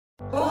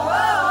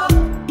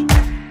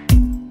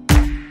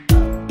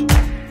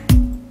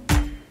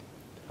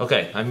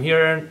Okay, I'm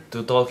here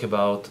to talk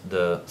about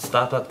the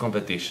startup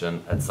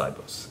competition at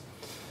Sibos.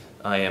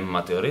 I am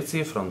Matteo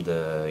from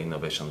the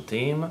innovation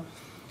team,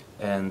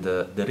 and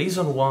the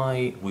reason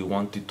why we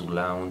wanted to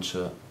launch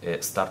a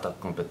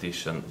startup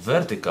competition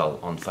vertical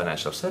on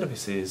financial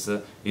services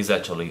is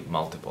actually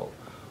multiple.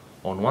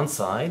 On one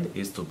side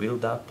is to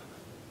build up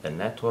a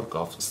network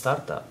of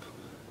startups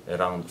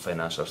around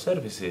financial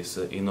services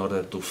in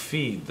order to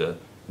feed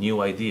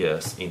new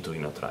ideas into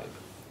Innotribe.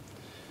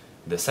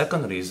 The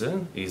second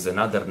reason is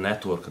another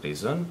network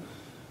reason,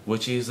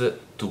 which is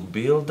to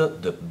build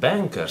the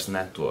bankers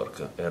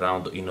network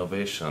around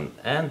innovation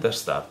and the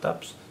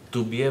startups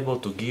to be able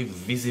to give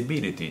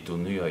visibility to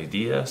new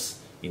ideas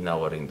in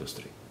our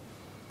industry.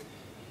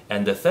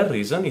 And the third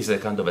reason is a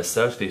kind of a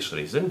selfish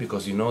reason,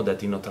 because you know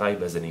that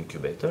Innotribe has an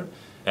incubator,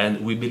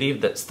 and we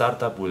believe that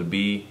startup will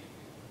be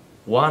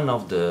one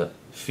of the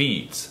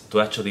feeds to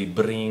actually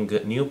bring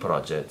new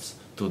projects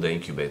to the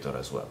incubator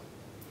as well.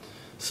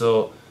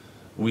 So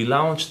we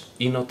launched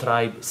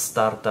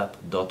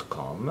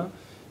InnotribeStartup.com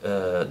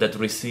that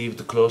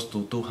received close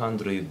to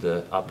 200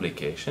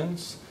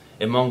 applications,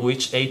 among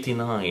which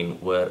 89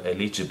 were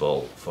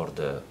eligible for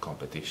the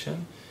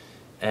competition.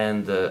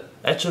 And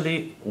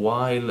actually,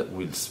 while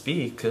we'll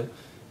speak,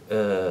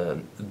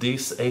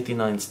 these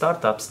 89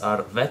 startups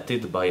are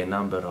vetted by a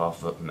number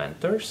of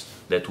mentors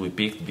that we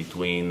picked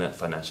between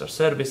financial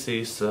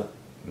services,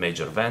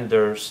 major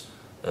vendors,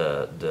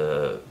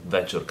 the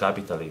venture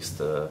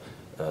capitalist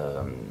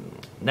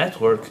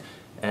network,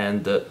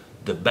 and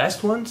the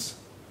best ones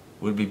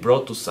will be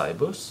brought to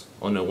Sibos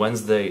on a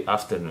Wednesday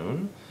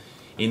afternoon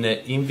in an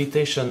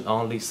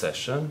invitation-only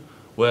session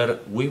where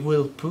we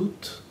will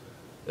put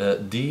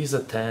these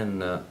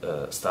 10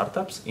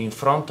 startups in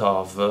front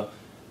of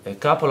a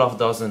couple of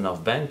dozen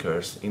of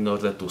bankers in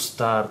order to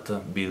start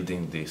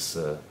building this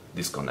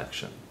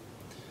connection.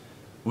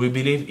 We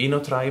believe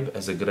Innotribe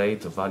has a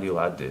great value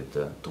added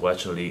to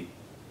actually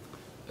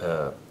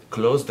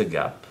close the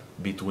gap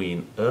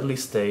between early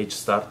stage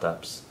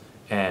startups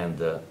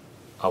and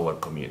our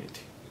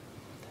community.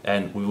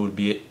 And we will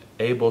be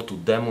able to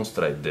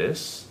demonstrate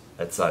this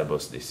at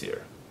Sibos this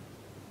year.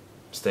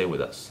 Stay with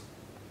us.